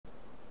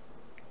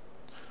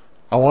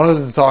I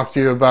wanted to talk to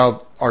you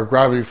about our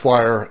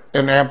Graviflyer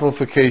and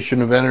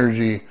amplification of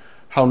energy,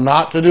 how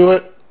not to do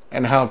it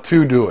and how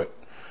to do it.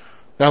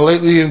 Now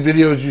lately in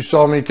videos you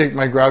saw me take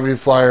my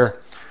Graviflyer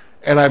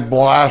and I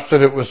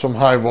blasted it with some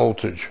high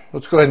voltage.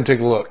 Let's go ahead and take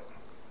a look.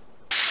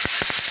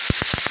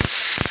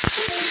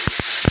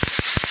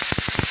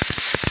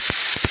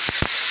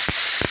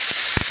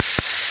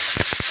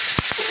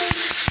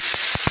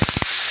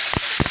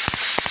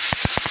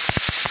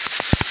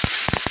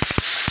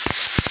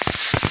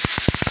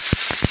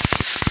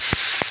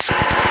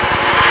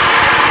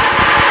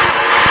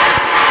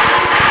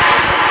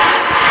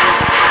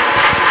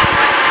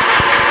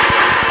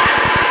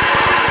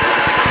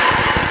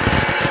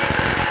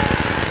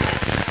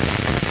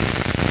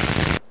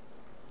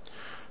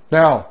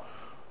 Now,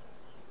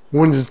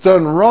 when it's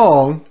done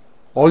wrong,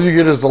 all you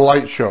get is the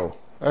light show,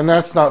 and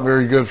that's not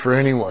very good for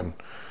anyone.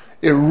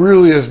 It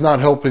really is not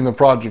helping the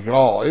project at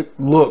all. It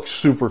looks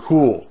super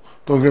cool,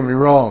 don't get me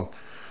wrong.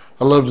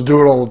 I love to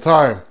do it all the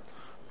time,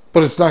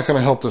 but it's not going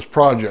to help this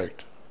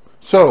project.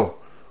 So,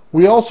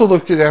 we also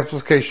looked at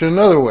amplification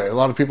another way. A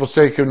lot of people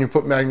say, can you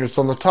put magnets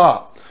on the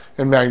top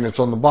and magnets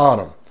on the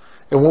bottom?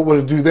 And what would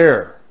it do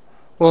there?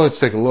 Well, let's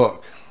take a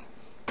look.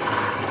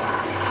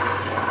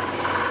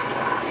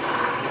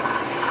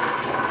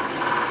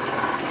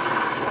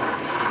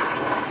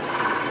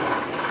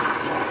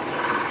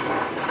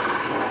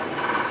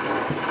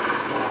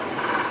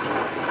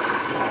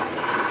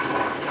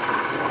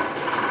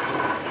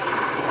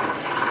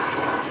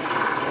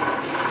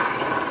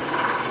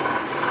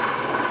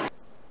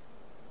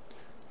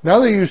 Now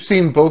that you've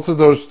seen both of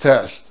those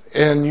tests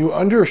and you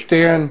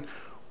understand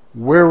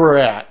where we're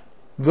at,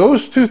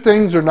 those two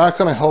things are not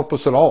going to help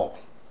us at all.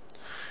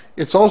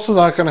 It's also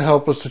not going to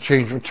help us to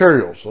change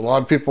materials. A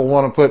lot of people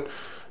want to put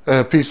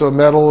a piece of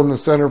metal in the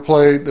center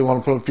plate. They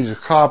want to put a piece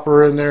of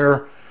copper in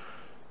there.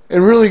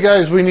 And really,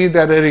 guys, we need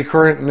that eddy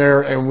current in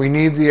there, and we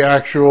need the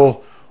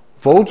actual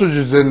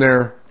voltages in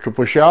there to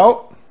push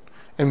out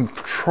and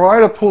try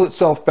to pull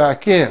itself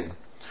back in.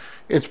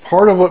 It's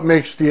part of what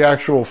makes the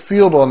actual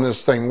field on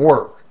this thing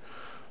work.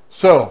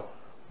 So,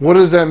 what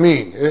does that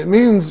mean? It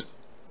means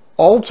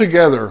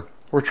altogether,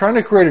 we're trying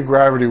to create a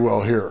gravity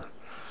well here.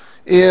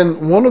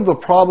 And one of the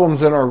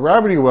problems in our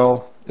gravity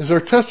well is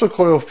our Tesla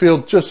coil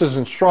field just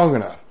isn't strong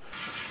enough.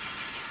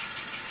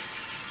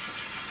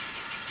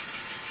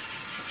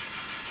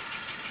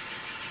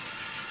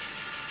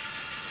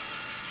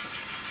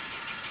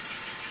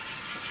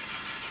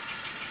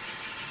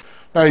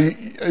 Now,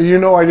 you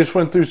know I just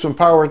went through some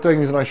power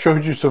things and I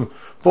showed you some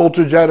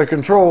voltage out of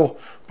control,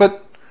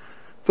 but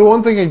the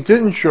one thing I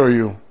didn't show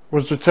you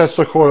was the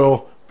Tesla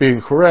coil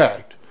being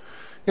correct.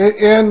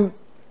 And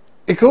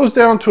it goes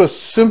down to a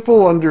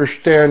simple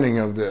understanding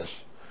of this.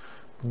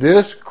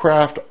 This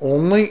craft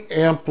only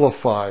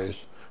amplifies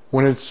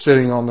when it's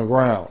sitting on the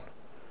ground.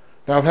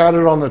 Now, I've had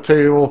it on the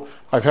table,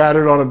 I've had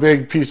it on a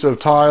big piece of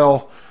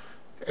tile,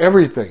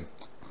 everything.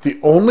 The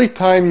only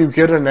time you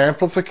get an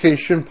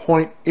amplification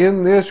point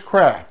in this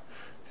craft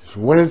is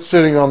when it's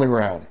sitting on the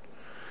ground.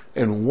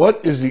 And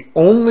what is the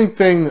only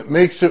thing that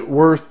makes it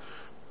worth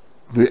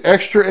the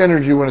extra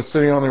energy when it's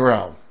sitting on the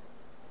ground?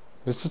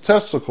 It's the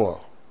Tesla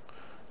coil.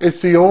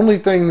 It's the only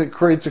thing that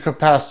creates a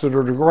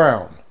capacitor to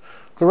ground.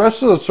 The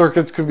rest of the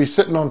circuits can be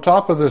sitting on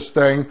top of this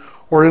thing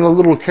or in a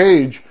little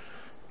cage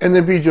and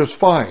they'd be just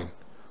fine.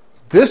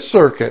 This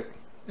circuit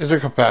is a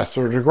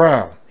capacitor to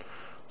ground.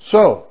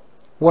 So,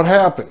 what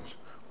happens?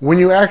 When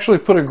you actually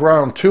put a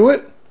ground to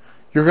it,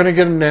 you're going to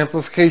get an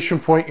amplification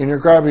point in your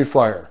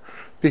Graviflyer,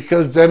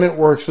 because then it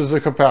works as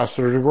a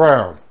capacitor to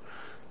ground.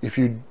 If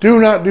you do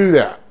not do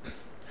that,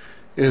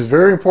 it is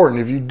very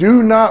important. If you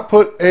do not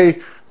put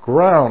a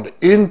ground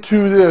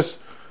into this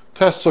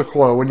Tesla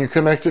coil when you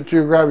connect it to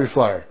your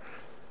Graviflyer,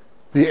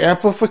 the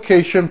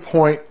amplification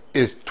point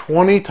is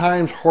 20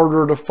 times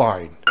harder to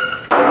find.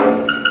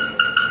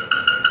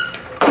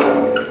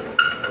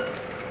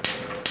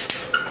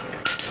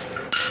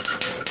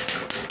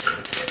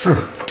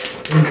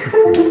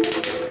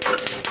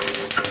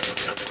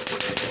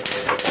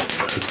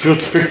 It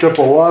just picked up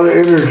a lot of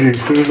energy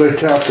as soon as I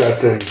tapped that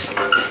thing.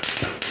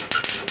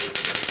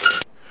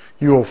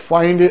 You will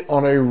find it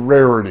on a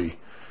rarity.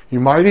 You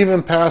might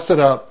even pass it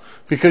up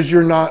because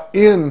you're not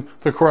in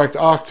the correct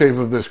octave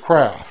of this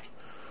craft.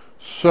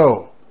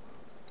 So,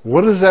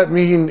 what does that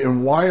mean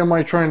and why am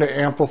I trying to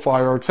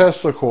amplify our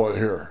Tesla coil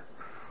here?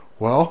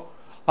 Well,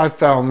 I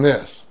found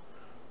this.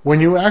 When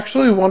you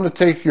actually want to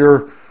take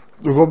your,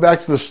 we'll go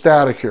back to the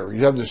static here.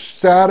 You have the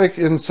static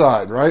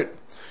inside, right?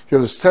 You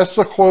have this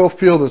Tesla coil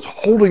field that's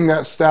holding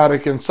that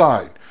static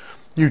inside.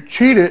 You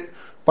cheat it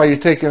by you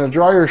taking a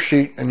dryer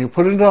sheet and you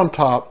put it on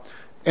top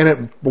and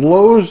it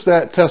blows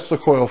that Tesla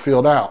coil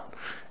field out.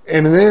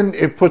 And then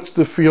it puts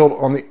the field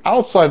on the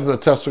outside of the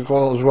Tesla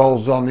coil as well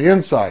as on the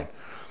inside.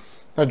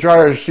 That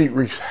dryer sheet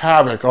wreaks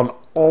havoc on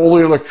all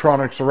the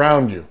electronics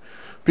around you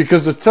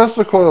because the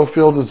Tesla coil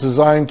field is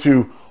designed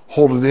to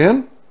hold it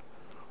in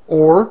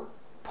or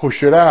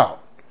push it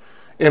out.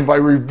 And by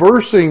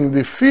reversing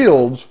the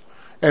fields,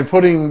 and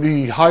putting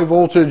the high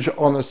voltage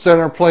on the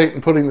center plate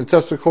and putting the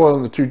Tesla coil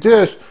on the two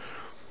discs,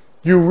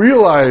 you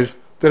realize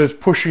that it's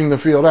pushing the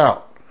field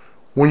out.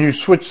 When you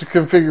switch the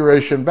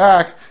configuration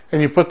back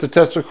and you put the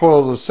Tesla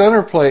coil to the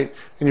center plate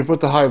and you put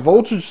the high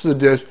voltage to the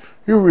disc,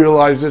 you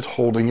realize it's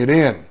holding it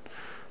in.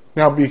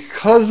 Now,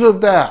 because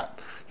of that,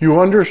 you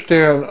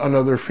understand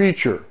another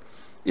feature.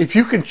 If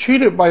you can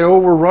cheat it by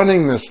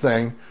overrunning this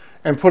thing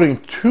and putting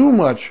too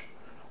much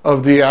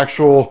of the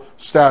actual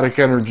static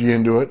energy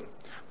into it,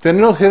 then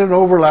it'll hit an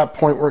overlap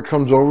point where it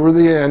comes over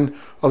the end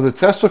of the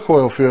Tesla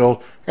coil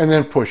field and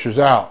then pushes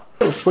out.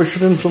 Let's push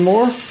it in some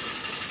more.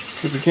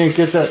 See if we can't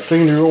get that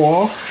thing to go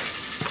off.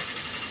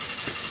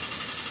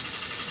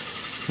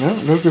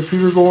 No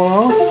computer going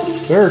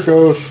off. There it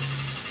goes.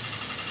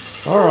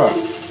 All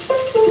right.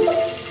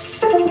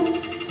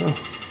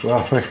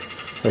 Well,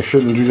 I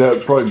shouldn't do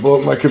that. Probably blow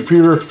up my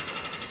computer.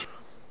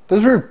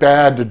 That's very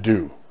bad to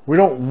do. We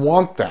don't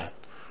want that.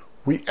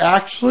 We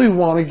actually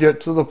want to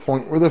get to the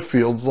point where the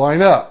fields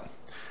line up.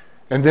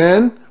 And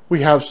then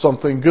we have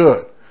something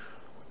good.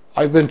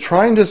 I've been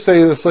trying to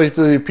say this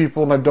lately to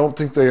people, and I don't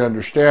think they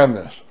understand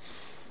this.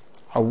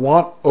 I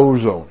want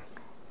ozone.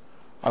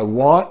 I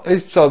want a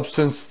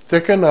substance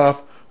thick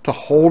enough to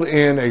hold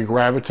in a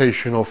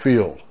gravitational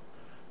field.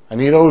 I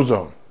need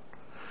ozone.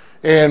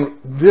 And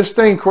this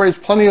thing creates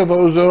plenty of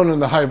ozone in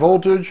the high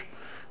voltage,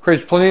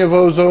 creates plenty of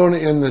ozone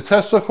in the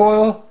Tesla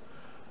coil,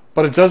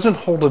 but it doesn't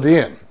hold it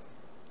in.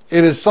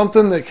 It is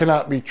something that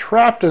cannot be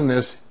trapped in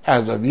this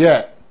as of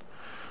yet.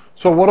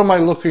 So what am I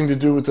looking to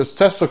do with this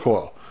Tesla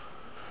coil?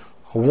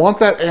 I want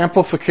that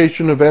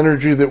amplification of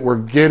energy that we're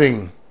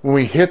getting when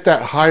we hit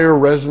that higher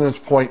resonance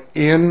point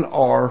in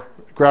our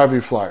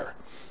Graviflyer.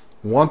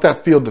 I want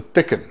that field to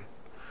thicken.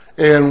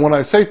 And when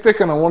I say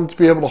thicken, I want it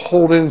to be able to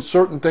hold in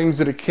certain things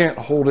that it can't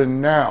hold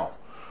in now.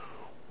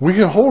 We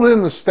can hold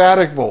in the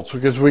static volts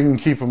because we can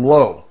keep them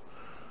low.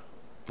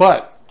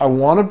 But I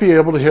want to be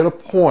able to hit a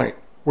point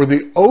where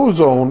the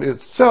ozone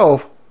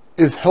itself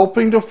is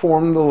helping to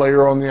form the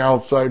layer on the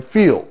outside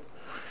field.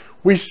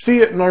 We see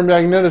it in our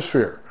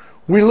magnetosphere.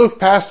 We look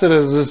past it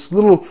as this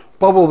little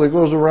bubble that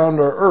goes around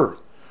our Earth.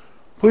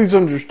 Please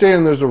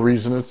understand there's a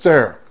reason it's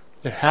there.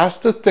 It has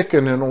to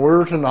thicken in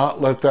order to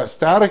not let that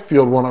static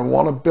field, when I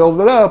want to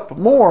build it up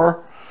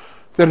more,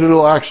 that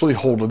it'll actually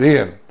hold it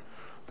in.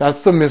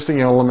 That's the missing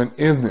element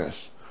in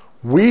this.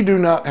 We do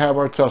not have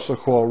our Tesla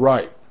coil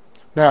right.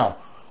 Now,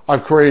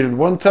 I've created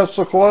one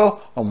Tesla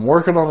coil. I'm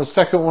working on a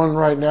second one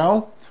right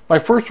now. My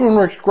first one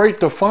works great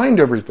to find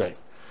everything.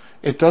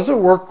 It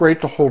doesn't work great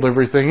to hold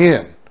everything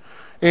in.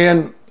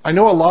 And I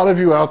know a lot of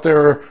you out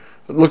there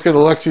look at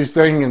Alexi's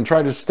thing and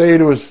try to stay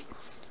to his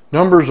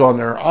numbers on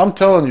there. I'm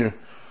telling you,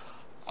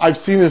 I've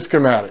seen his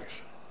schematics.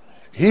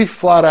 He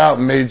flat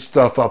out made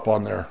stuff up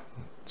on there.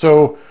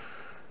 So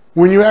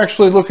when you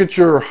actually look at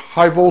your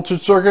high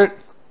voltage circuit,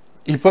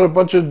 he put a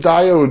bunch of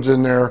diodes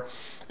in there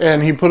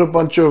and he put a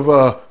bunch of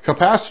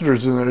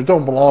capacitors in there that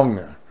don't belong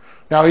there.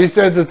 Now, he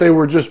said that they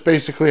were just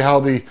basically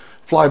how the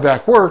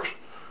flyback works,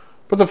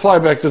 but the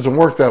flyback doesn't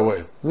work that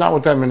way. Not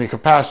with that many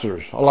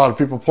capacitors. A lot of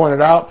people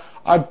pointed out,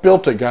 I've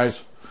built it,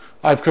 guys.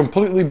 I've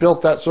completely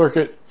built that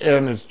circuit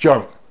and it's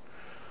junk.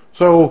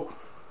 So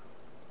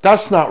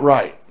that's not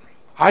right.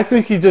 I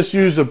think he just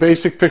used a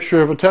basic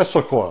picture of a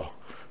Tesla coil,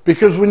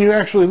 because when you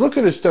actually look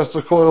at his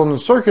Tesla coil and the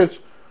circuits,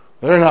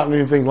 they're not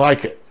anything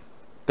like it.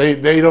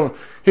 They don't.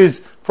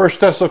 His first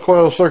Tesla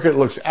coil circuit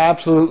looks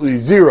absolutely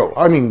zero.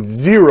 I mean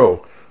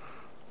zero,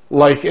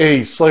 like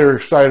a Slayer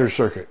exciter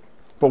circuit.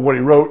 But what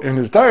he wrote in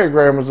his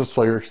diagram was a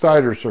Slayer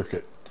exciter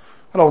circuit.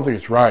 I don't think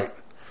it's right.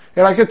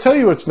 And I can tell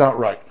you it's not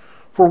right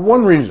for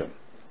one reason.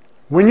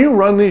 When you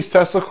run these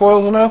Tesla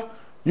coils enough,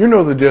 you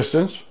know the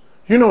distance.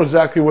 You know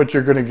exactly what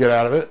you're going to get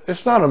out of it.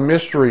 It's not a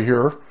mystery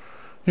here.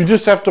 You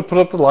just have to put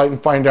up the light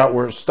and find out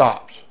where it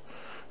stops.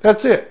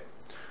 That's it.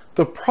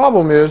 The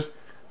problem is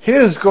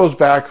his goes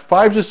back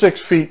 5 to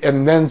 6 feet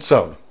and then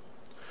some.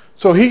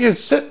 So he can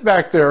sit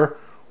back there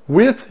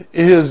with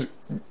his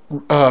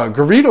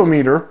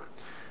gravitometer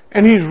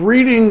and he's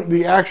reading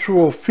the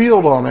actual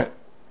field on it,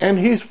 and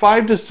he's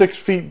 5 to 6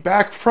 feet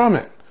back from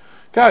it.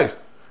 Guys,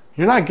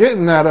 you're not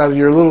getting that out of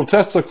your little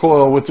Tesla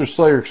coil with your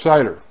Slayer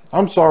exciter.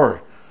 I'm sorry.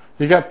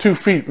 You got 2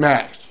 feet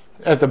max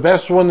at the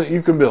best one that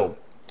you can build.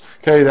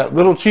 Okay, that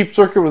little cheap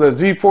circuit with a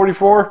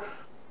Z44,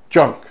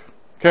 junk.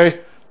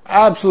 Okay,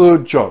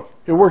 absolute junk.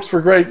 It works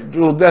for great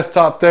little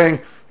desktop thing.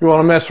 You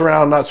want to mess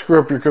around, not screw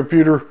up your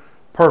computer,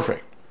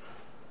 perfect.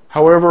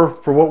 However,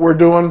 for what we're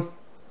doing,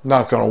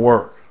 not going to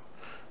work.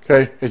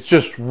 Okay, it's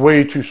just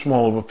way too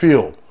small of a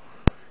field.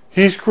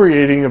 He's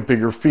creating a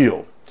bigger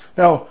field.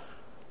 Now,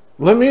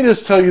 let me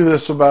just tell you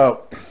this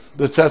about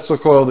the Tesla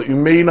coil that you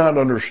may not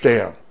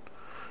understand.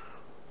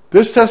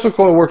 This Tesla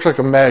coil works like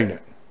a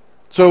magnet.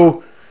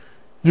 So,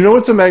 you know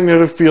it's a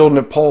magnetic field and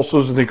it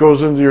pulses and it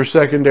goes into your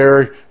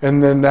secondary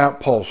and then that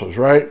pulses,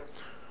 right?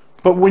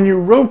 But when you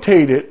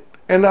rotate it,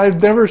 and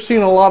I've never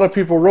seen a lot of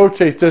people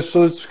rotate this,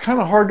 so it's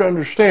kind of hard to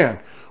understand.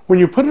 When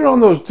you put it on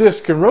those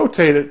discs and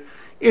rotate it,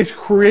 it's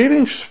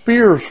creating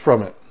spears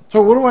from it.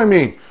 So what do I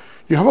mean?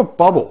 You have a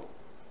bubble.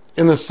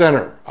 in the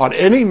center on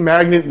any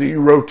magnet that you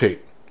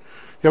rotate.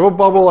 You have a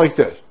bubble like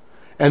this,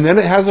 and then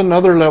it has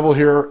another level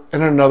here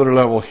and another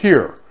level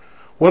here.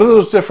 What are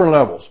those different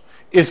levels?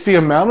 It's the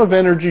amount of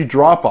energy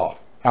drop off.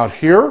 Out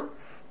here,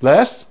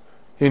 less.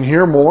 In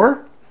here,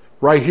 more.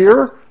 Right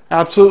here,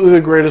 absolutely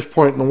the greatest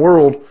point in the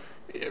world.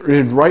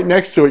 And right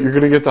next to it, you're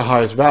going to get the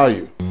highest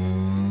value.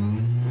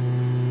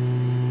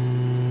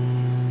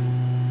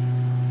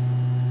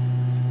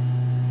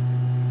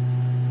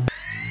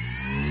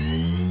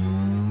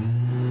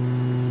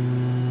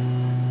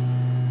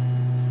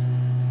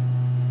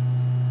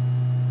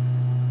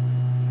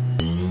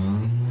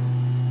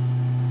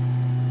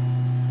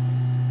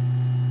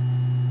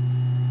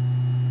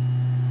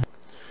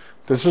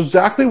 This is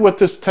exactly what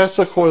this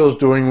Tesla coil is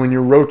doing when you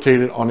rotate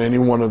it on any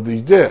one of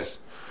these discs.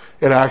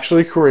 It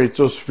actually creates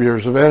those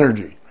spheres of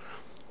energy.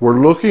 We're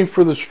looking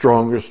for the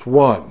strongest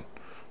one.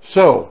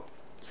 So,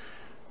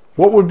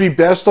 what would be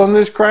best on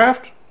this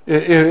craft?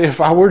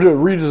 If I were to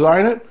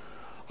redesign it,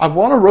 I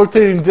want a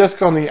rotating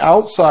disc on the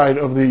outside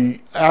of the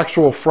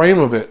actual frame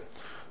of it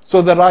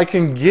so that I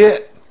can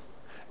get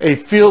a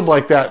field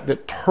like that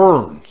that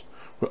turns.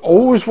 We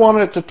always want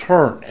it to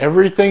turn.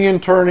 Everything in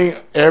turning,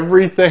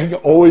 everything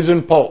always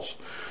in pulse.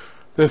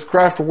 This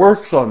craft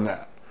works on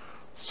that.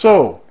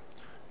 So,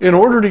 in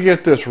order to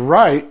get this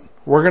right,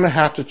 we're going to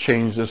have to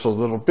change this a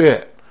little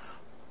bit.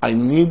 I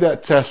need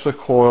that Tesla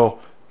coil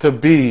to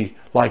be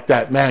like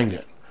that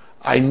magnet.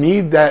 I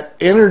need that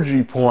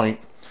energy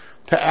point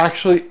to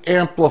actually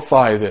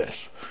amplify this.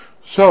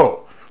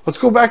 So, let's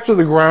go back to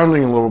the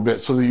grounding a little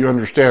bit so that you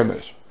understand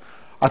this.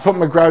 I put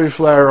my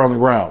Graviflyer on the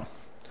ground.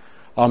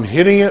 I'm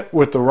hitting it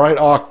with the right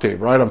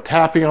octave, right? I'm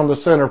tapping on the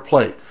center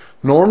plate.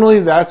 Normally,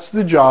 that's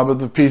the job of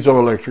the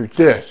piezoelectric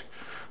disc.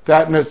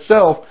 That in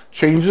itself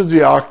changes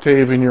the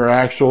octave in your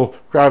actual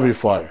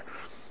Graviflyer.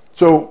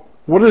 So,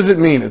 what does it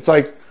mean? It's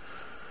like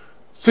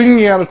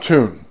singing out of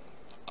tune.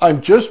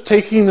 I'm just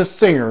taking the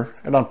singer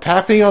and I'm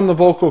tapping on the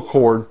vocal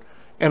cord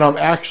and I'm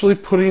actually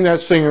putting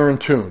that singer in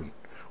tune.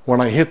 When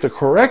I hit the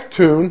correct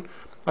tune,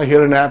 I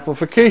hit an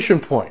amplification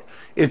point.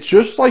 It's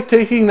just like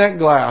taking that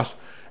glass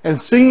and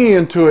singing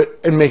into it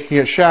and making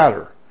it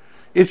shatter.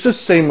 It's the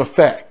same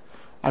effect.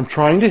 I'm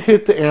trying to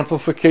hit the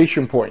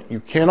amplification point.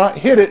 You cannot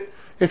hit it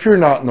if you're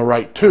not in the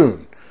right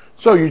tune.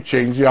 So you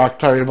change the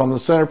octave on the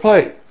center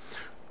plate.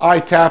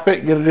 I tap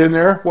it, get it in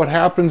there. What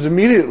happens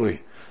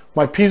immediately?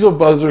 My piezo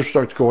buzzer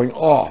starts going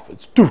off.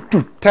 It's doo,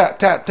 doo, tap,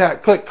 tap,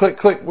 tap, click, click,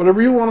 click.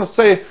 Whatever you want to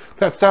say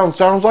that sounds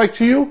like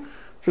to you,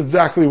 it's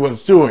exactly what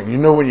it's doing. You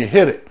know when you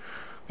hit it.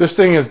 This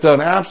thing has done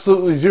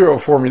absolutely zero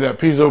for me, that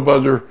piezo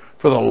buzzer,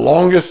 for the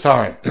longest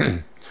time.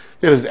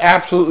 It has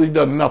absolutely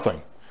done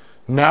nothing.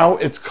 Now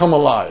it's come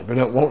alive and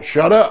it won't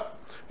shut up.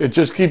 It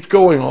just keeps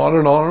going on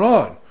and on and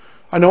on.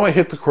 I know I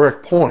hit the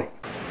correct point.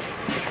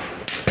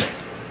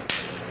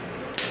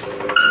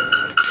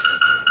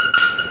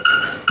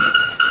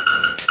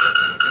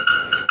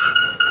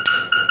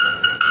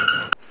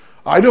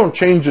 I don't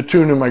change the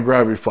tune in my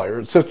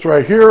Graviflyer. It sits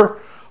right here.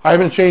 I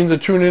haven't changed the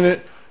tune in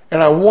it,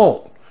 and I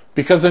won't,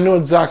 because I know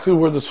exactly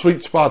where the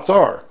sweet spots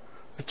are.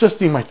 I just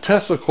need my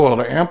Tesla coil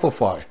to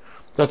amplify.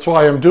 That's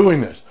why I'm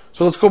doing this.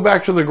 So let's go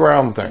back to the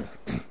ground thing.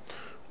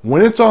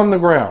 When it's on the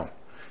ground,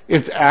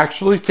 it's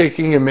actually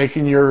taking and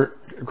making your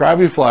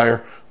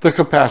Graviflyer the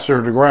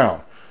capacitor to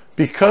ground.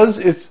 Because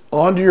it's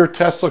onto your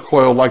Tesla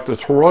coil like the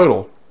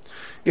toroidal,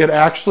 it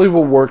actually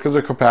will work as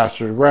a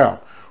capacitor to ground.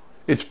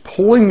 It's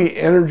pulling the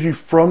energy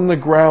from the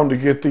ground to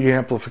get the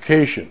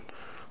amplification.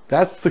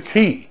 That's the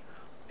key.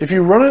 If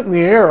you run it in the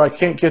air, I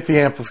can't get the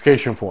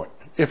amplification point.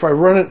 If I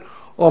run it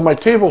on my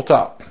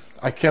tabletop,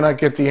 I cannot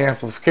get the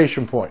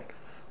amplification point.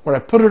 When I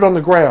put it on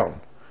the ground,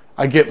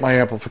 I get my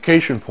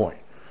amplification point.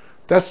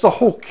 That's the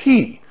whole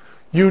key.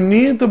 You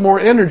need the more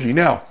energy.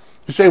 Now,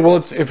 you say, well,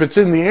 if it's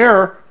in the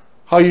air,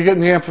 how are you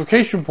getting the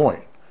amplification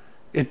point?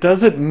 It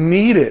doesn't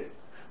need it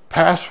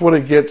past what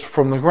it gets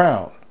from the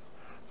ground.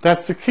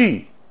 That's the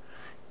key.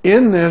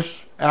 In this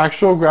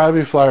actual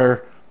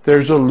Graviflyer,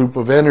 there's a loop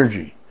of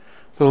energy.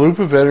 The loop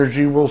of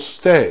energy will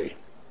stay.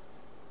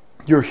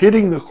 You're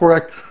hitting the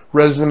correct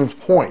resonance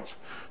points.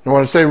 And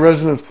when I say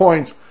resonance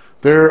points,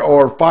 there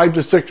are 5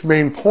 to 6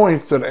 main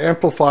points that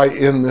amplify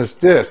in this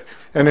disc.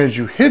 And as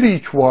you hit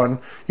each one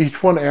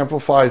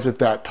amplifies at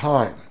that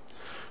time.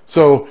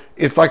 So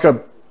it's like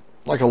a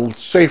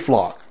safe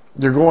lock.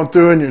 You're going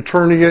through and you're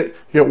turning it,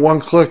 you get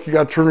one click, you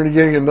got to turn it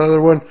again, you get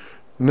another one,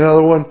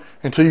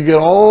 until you get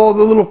all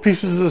the little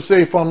pieces of the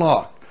safe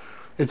unlocked.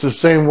 It's the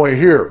same way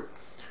here.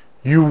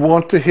 You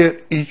want to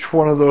hit each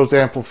one of those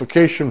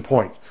amplification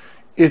points.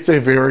 It's a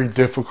very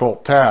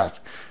difficult task.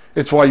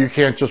 It's why you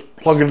can't just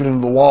plug it into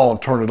the wall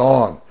and turn it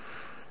on.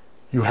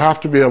 You have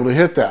to be able to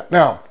hit that.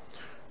 Now,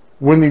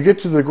 when you get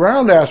to the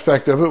ground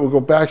aspect of it, we'll go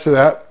back to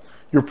that,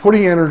 you're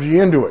putting energy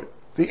into it.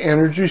 The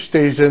energy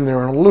stays in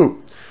there in a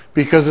loop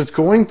because it's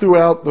going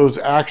throughout those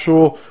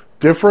actual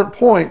different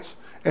points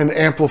and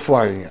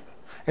amplifying it.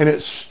 And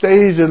it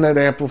stays in that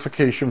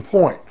amplification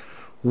point.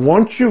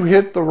 Once you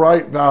hit the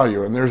right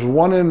value, and there's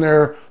one in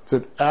there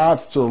that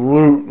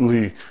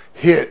absolutely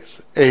hits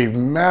a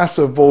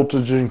massive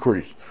voltage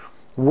increase.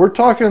 We're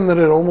talking that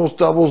it almost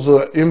doubles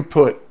the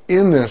input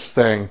in this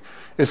thing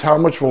is how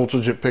much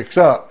voltage it picks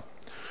up.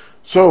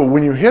 So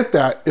when you hit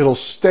that, it'll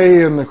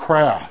stay in the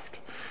craft.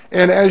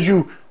 And as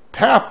you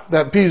tap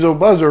that piezo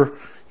buzzer,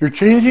 you're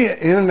changing it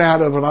in and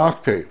out of an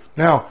octave.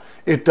 Now,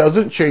 it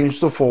doesn't change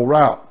the full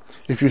route.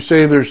 If you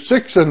say there's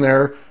 6 in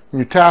there, and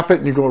you tap it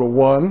and you go to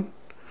 1,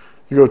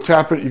 you go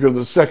tap it, you go to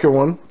the second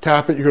one,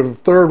 tap it, you go to the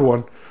third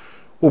one.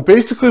 Well,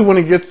 basically when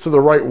it gets to the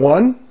right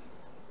one,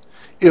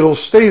 it'll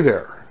stay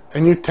there.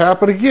 And you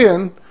tap it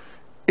again,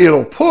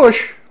 it'll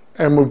push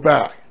and move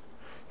back.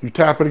 You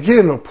tap it again,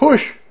 it'll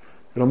push,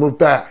 it'll move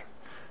back.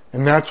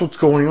 And that's what's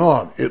going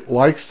on. It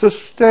likes to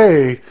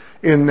stay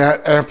in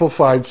that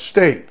amplified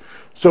state.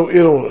 So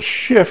it'll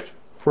shift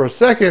for a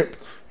second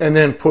and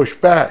then push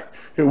back.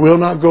 It will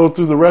not go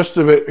through the rest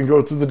of it and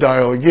go through the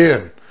dial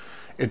again.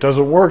 It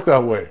doesn't work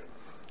that way.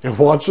 It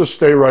wants to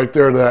stay right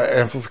there to that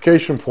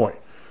amplification point.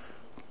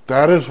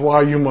 That is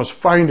why you must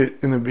find it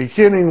in the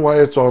beginning while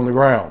it's on the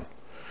ground.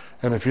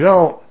 And if you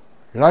don't,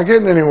 you're not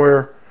getting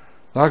anywhere.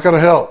 Not going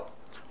to help.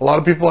 A lot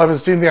of people haven't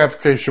seen the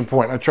amplification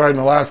point. I tried in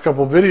the last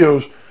couple of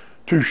videos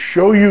to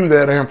show you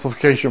that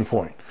amplification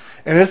point.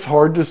 And it's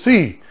hard to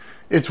see.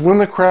 It's when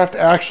the craft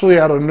actually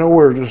out of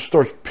nowhere just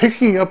starts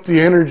picking up the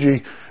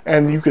energy,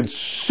 and you can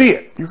see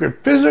it. You can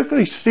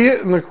physically see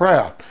it in the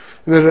craft,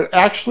 that it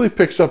actually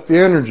picks up the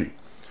energy.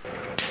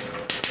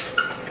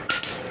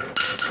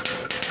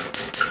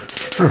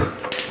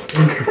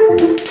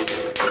 Interesting.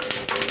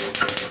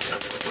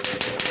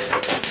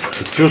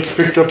 It just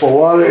picked up a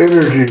lot of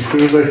energy as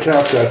soon as I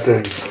tapped that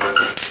thing.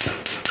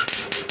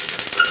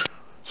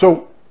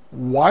 So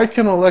why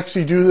can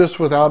Alexi do this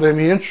without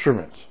any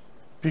instruments?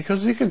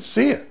 Because he can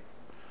see it.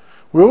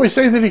 We always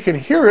say that he can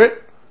hear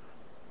it,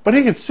 but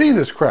he can see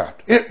this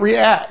craft. It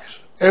reacts.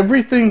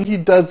 Everything he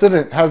does in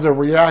it has a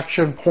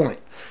reaction point.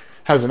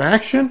 Has an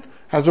action,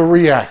 has a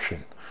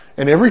reaction.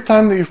 And every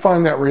time that you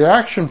find that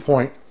reaction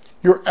point,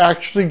 you're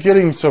actually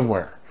getting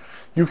somewhere.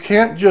 You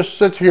can't just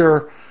sit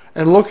here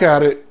and look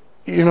at it,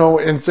 you know,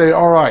 and say,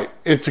 all right,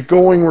 it's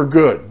going, we're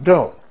good.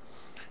 No.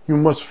 You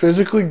must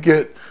physically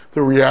get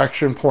the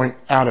reaction point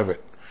out of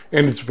it.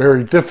 And it's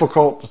very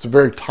difficult. It's a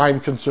very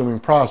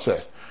time-consuming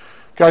process.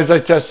 Guys, I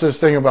test this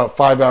thing about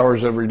 5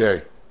 hours every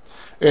day.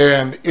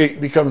 And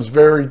it becomes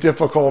very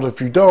difficult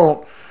if you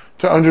don't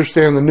to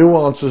understand the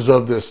nuances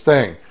of this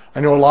thing. I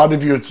know a lot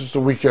of you, it's just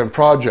a weekend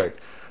project.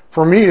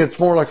 For me, it's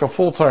more like a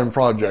full-time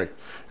project.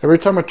 Every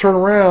time I turn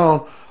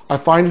around, I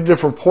find a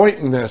different point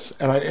in this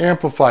and I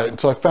amplify it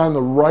until I found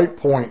the right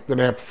point that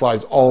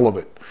amplifies all of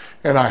it.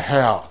 And I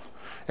have.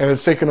 And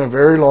it's taken a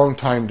very long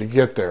time to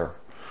get there.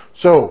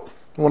 So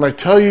when I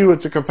tell you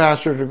it's a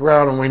capacitor to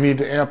ground and we need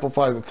to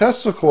amplify the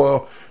Tesla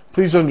coil,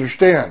 please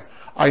understand,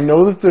 I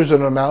know that there's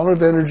an amount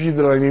of energy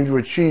that I need to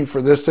achieve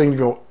for this thing to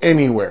go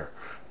anywhere.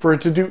 For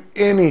it to do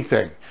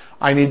anything,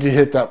 I need to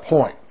hit that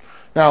point.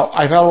 Now,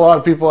 I've had a lot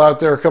of people out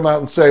there come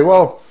out and say,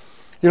 well,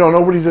 you know,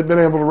 nobody's been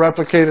able to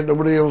replicate it.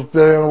 Nobody has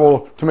been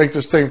able to make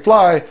this thing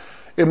fly.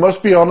 It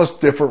must be on a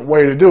different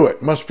way to do it.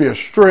 It must be a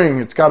string.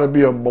 It's got to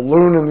be a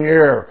balloon in the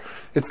air.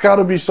 It's got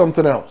to be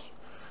something else.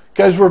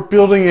 Guys, we're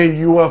building a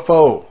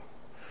UFO.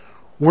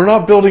 We're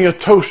not building a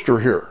toaster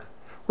here.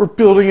 We're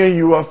building a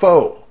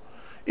UFO.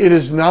 It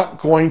is not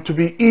going to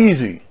be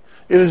easy.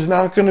 It is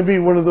not going to be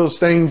one of those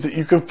things that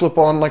you can flip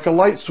on like a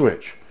light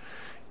switch.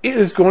 It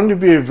is going to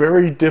be a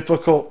very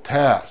difficult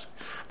task.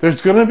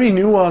 There's going to be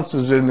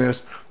nuances in this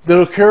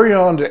that'll carry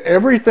on to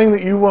everything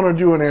that you want to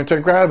do in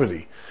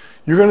anti-gravity.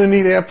 You're going to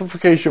need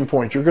amplification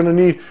points. You're going to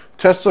need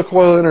Tesla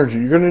coil energy.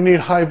 You're going to need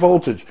high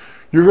voltage.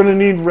 You're going to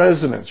need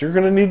resonance. You're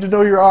going to need to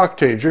know your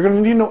octaves. You're going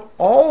to need to know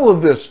all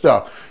of this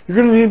stuff. You're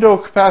going to need to know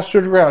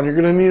capacitor to ground. You're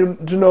going to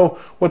need to know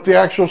what the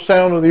actual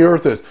sound of the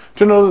earth is.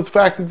 To know the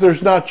fact that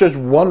there's not just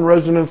one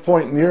resonance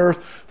point in the earth,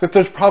 that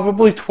there's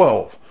probably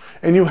 12.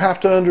 And you have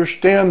to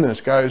understand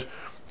this, guys.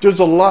 There's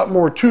a lot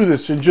more to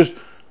this than just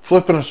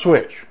flipping a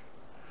switch.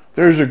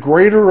 There's a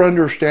greater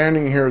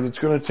understanding here that's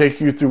going to take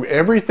you through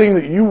everything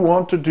that you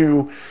want to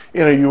do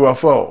in a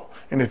UFO.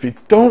 And if you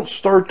don't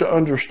start to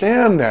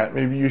understand that,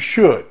 maybe you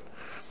should.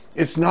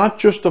 It's not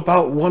just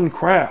about one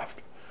craft.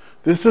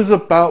 This is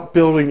about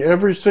building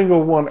every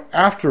single one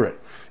after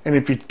it. And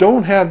if you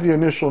don't have the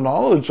initial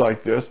knowledge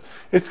like this,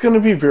 it's going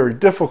to be very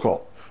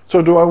difficult.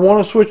 So do I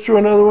want to switch to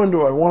another one?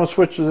 Do I want to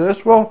switch to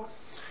this? Well,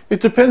 it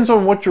depends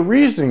on what your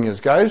reasoning is,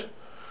 guys.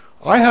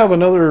 I have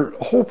another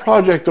whole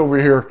project over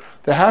here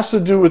that has to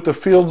do with the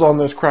fields on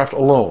this craft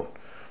alone.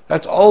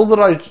 That's all that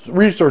I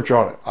research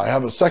on it. I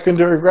have a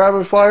secondary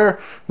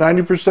Graviflyer.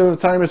 90% of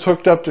the time it's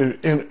hooked up to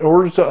in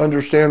order to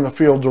understand the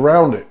fields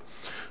around it.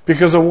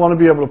 Because I want to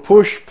be able to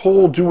push,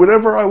 pull, do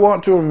whatever I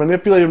want to and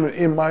manipulate them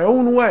in my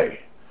own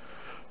way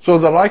so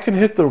that I can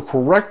hit the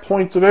correct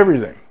points of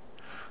everything.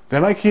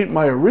 Then I keep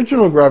my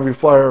original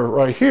Graviflyer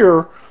right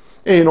here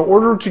in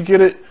order to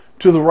get it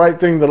to the right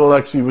thing that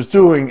Alexi was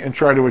doing and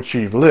try to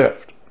achieve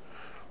lift.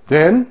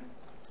 Then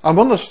I'm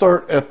going to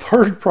start a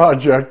third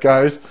project,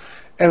 guys,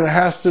 and it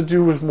has to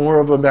do with more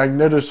of a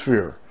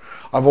magnetosphere.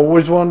 I've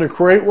always wanted to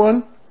create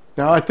one.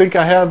 Now I think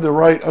I have the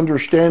right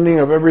understanding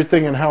of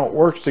everything and how it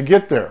works to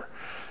get there.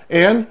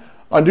 And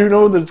I do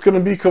know that it's going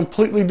to be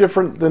completely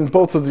different than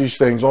both of these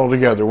things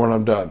altogether when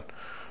I'm done.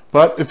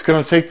 But it's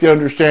going to take the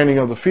understanding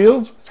of the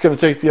fields. It's going to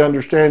take the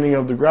understanding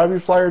of the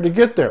Graviflyer to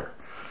get there.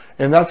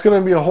 And that's going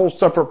to be a whole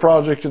separate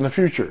project in the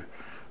future.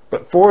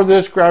 But for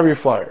this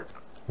Graviflyer,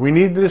 we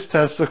need this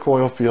Tesla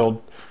coil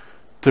field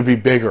to be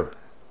bigger.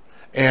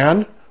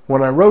 And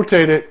when I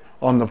rotate it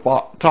on the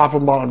top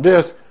and bottom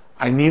disc,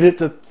 I need it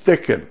to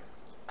thicken.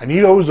 I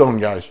need ozone,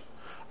 guys.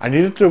 I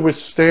need it to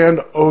withstand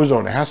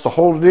ozone. It has to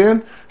hold it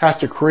in, has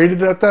to create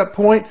it at that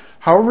point,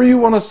 however you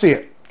want to see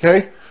it,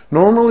 okay?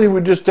 Normally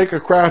we just take a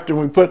craft and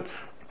we put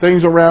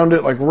things around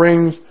it like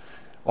rings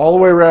all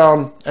the way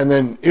around and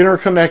then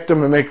interconnect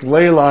them and make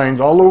ley lines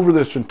all over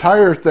this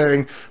entire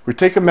thing. We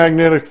take a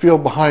magnetic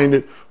field behind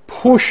it,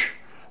 push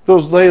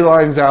those ley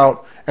lines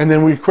out, and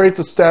then we create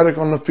the static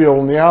on the field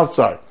on the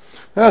outside.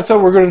 And that's how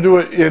we're going to do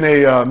it in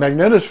a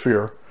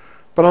magnetosphere.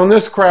 But on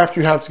this craft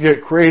you have to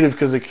get creative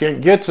because it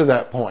can't get to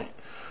that point.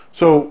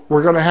 So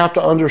we're going to have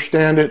to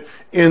understand it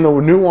in the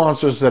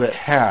nuances that it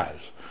has.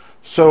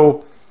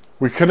 So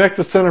we connect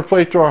the center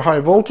plate to our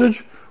high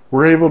voltage.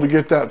 We're able to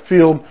get that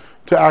field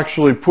to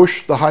actually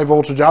push the high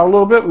voltage out a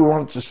little bit. We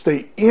want it to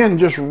stay in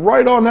just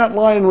right on that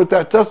line with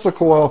that Tesla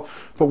coil,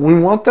 but we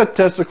want that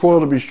Tesla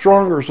coil to be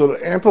stronger so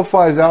that it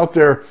amplifies out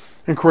there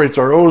and creates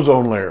our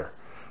ozone layer.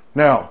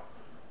 Now,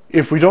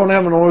 if we don't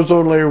have an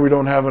ozone layer, we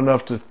don't have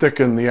enough to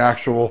thicken the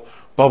actual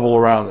bubble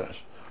around this.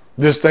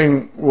 This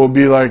thing will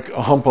be like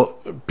a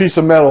piece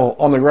of metal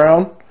on the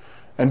ground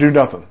and do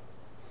nothing.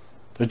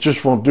 It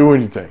just won't do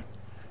anything.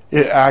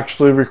 It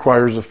actually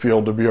requires a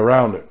field to be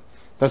around it.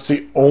 That's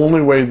the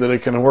only way that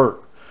it can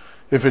work.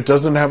 If it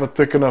doesn't have a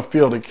thick enough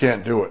field, it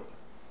can't do it.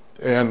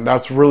 And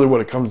that's really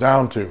what it comes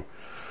down to.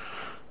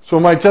 So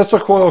my Tesla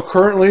coil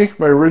currently,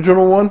 my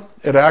original one,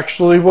 it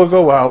actually will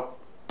go out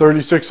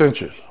 36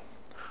 inches.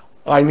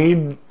 I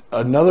need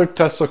another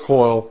Tesla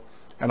coil,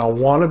 and I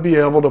want to be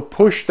able to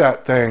push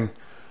that thing.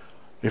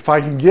 If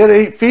I can get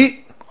 8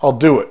 feet, I'll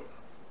do it.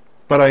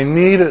 But I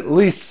need at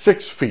least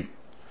 6 feet,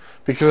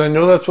 because I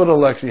know that's what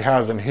Alexi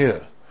has in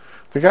his.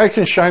 The guy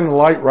can shine the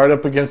light right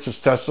up against his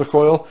Tesla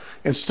coil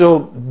and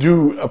still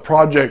do a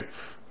project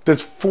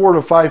that's 4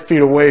 to 5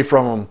 feet away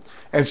from him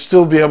and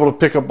still be able to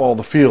pick up all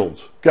the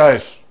fields.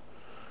 Guys,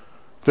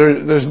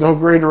 there's no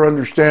greater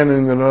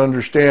understanding than to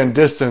understand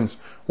distance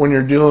when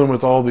you're dealing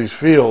with all these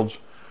fields,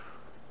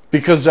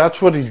 because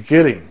that's what he's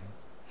getting.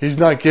 He's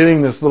not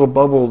getting this little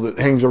bubble that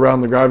hangs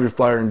around the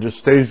Graviflyer and just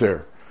stays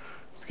there.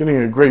 He's getting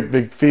a great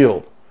big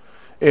field.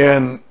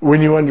 And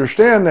when you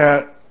understand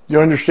that,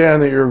 you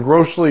understand that you're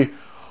grossly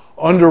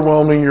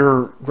underwhelming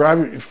your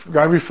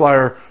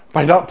Graviflyer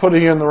by not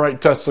putting in the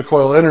right Tesla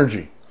coil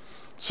energy.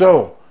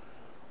 So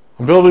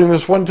I'm building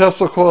this one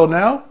Tesla coil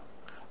now.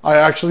 I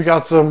actually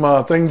got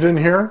some things in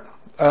here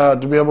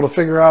to be able to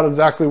figure out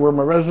exactly where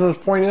my resonance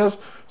point is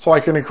so I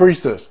can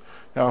increase this.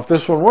 Now if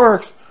this one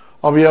works,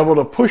 I'll be able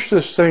to push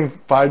this thing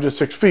 5 to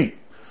 6 feet.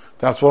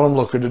 That's what I'm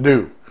looking to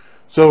do.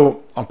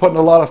 So I'm putting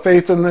a lot of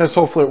faith in this.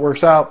 Hopefully it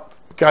works out.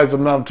 Guys,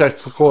 I'm not a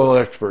Tesla coil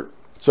expert,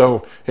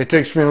 so it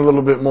takes me a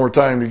little bit more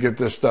time to get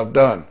this stuff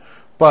done.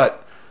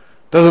 But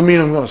doesn't mean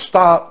I'm going to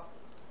stop.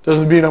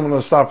 Doesn't mean I'm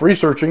going to stop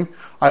researching.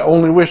 I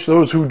only wish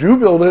those who do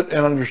build it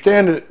and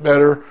understand it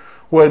better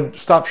would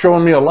stop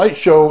showing me a light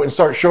show and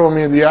start showing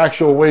me the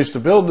actual ways to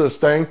build this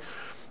thing.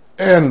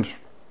 And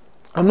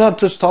I'm not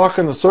just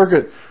talking the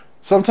circuit.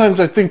 Sometimes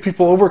I think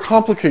people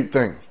overcomplicate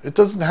things. It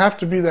doesn't have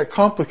to be that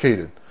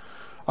complicated.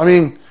 I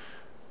mean,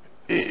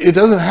 it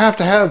doesn't have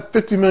to have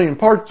 50 million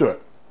parts to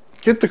it.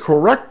 Get the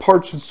correct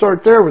parts and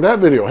start there with that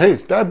video. Hey,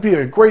 that'd be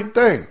a great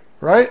thing,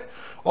 right?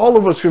 All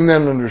of us can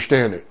then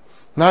understand it.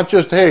 Not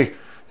just, hey,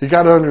 you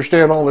got to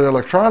understand all the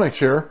electronics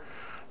here.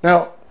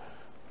 Now,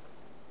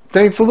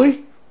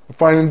 thankfully, we're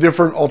finding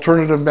different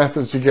alternative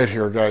methods to get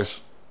here, guys.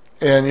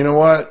 And you know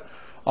what?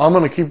 I'm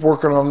going to keep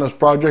working on this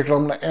project.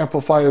 I'm going to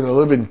amplify the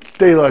living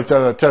daylights out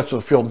of that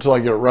Tesla field until I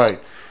get it right.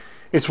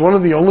 It's one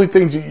of the only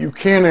things that you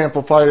can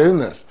amplify in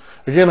this.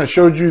 Again, I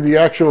showed you the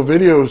actual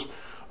videos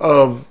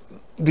of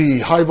the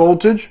high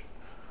voltage,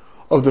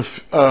 of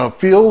the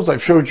fields.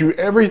 I've showed you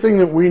everything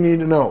that we need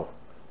to know.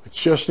 It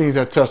just needs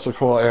that Tesla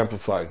coil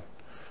amplified.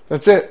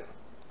 That's it.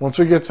 Once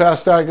we get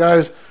past that,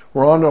 guys,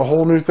 we're on to a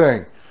whole new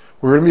thing.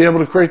 We're going to be able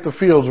to create the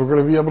fields. We're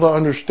going to be able to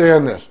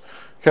understand this.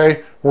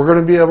 Okay, we're going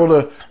to be able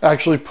to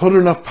actually put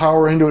enough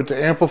power into it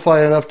to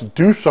amplify enough to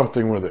do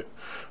something with it.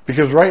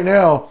 Because right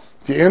now,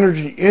 the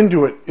energy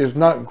into it is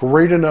not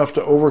great enough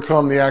to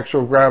overcome the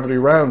actual gravity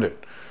around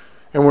it.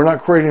 And we're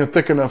not creating a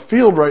thick enough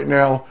field right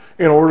now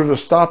in order to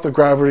stop the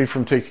gravity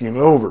from taking it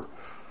over.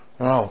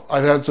 Now,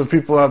 I've had some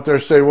people out there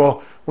say,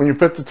 well, when you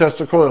put the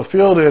Tesla coil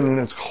field in and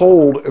it's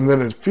cold and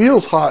then it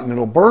feels hot and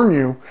it'll burn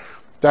you,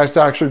 that's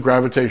actually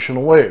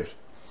gravitational waves.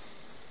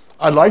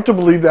 I'd like to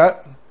believe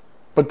that.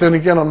 But then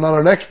again, I'm not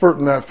an expert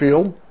in that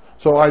field,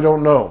 so I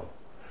don't know.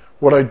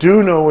 What I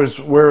do know is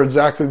where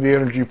exactly the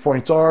energy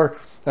points are.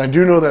 And I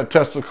do know that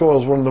Tesla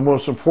coil is one of the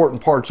most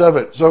important parts of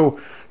it. So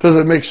does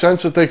it make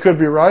sense that they could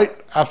be right?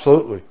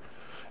 Absolutely.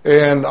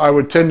 and I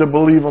would tend to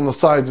believe on the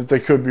side that they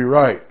could be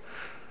right.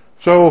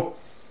 So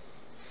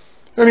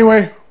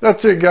anyway,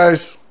 that's it,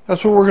 guys.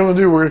 That's what we're going to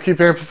do. We're going to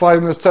keep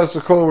amplifying this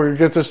Tesla coil. We're going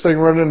to get this thing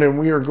running, and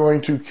we are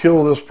going to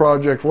kill this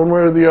project one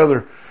way or the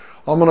other.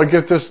 I'm going to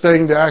get this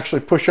thing to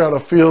actually push out a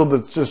field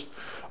that's just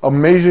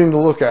amazing to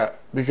look at,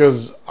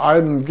 because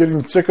I'm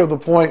getting sick of the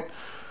point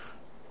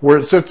where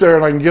it sits there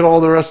and I can get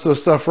all the rest of the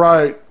stuff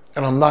right,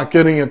 and I'm not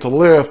getting it to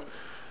lift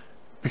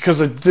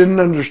because I didn't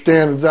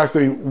understand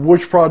exactly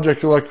which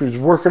project Electric was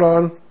working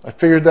on. I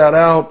figured that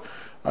out.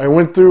 I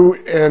went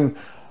through and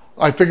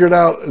I figured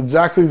out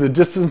exactly the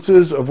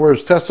distances of where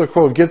his Tesla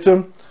coil gets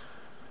him.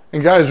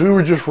 And guys, we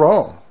were just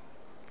wrong.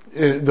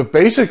 The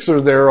basics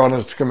are there on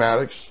his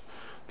schematics.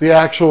 The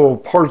actual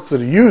parts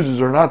that he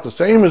uses are not the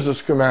same as the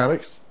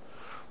schematics.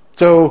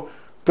 So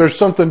there's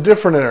something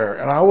different there.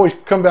 And I always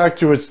come back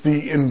to, it's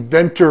the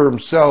inventor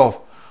himself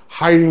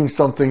hiding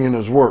something in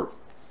his work.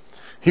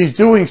 He's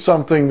doing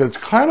something that's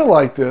kind of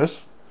like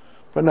this,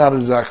 but not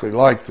exactly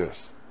like this.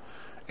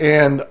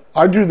 And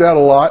I do that a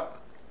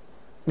lot.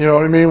 You know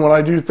what I mean? When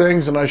I do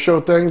things and I show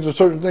things, there's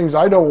certain things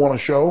I don't want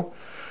to show.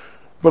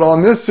 But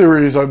on this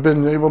series, I've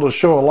been able to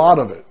show a lot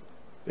of it.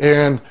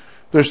 And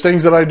there's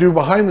things that I do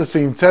behind the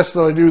scenes, tests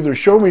that I do, that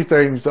show me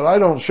things that I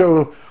don't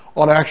show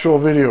on actual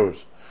videos.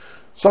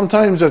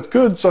 Sometimes that's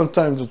good,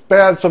 sometimes it's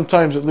bad,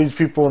 sometimes it leads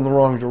people in the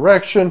wrong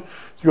direction.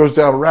 It goes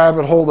down a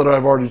rabbit hole that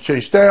I've already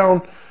chased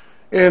down.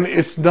 And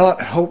it's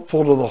not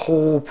helpful to the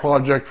whole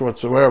project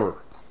whatsoever.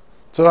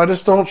 So I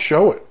just don't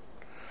show it.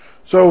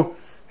 So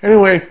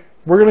anyway,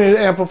 we're going to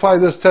amplify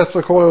this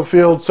Tesla coil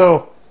field.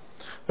 So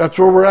that's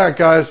where we're at,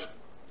 guys.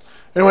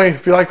 Anyway,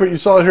 if you like what you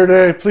saw here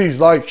today, please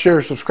like,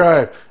 share,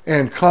 subscribe,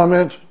 and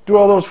comment. Do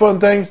all those fun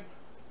things.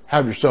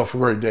 Have yourself a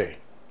great day.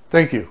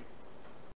 Thank you.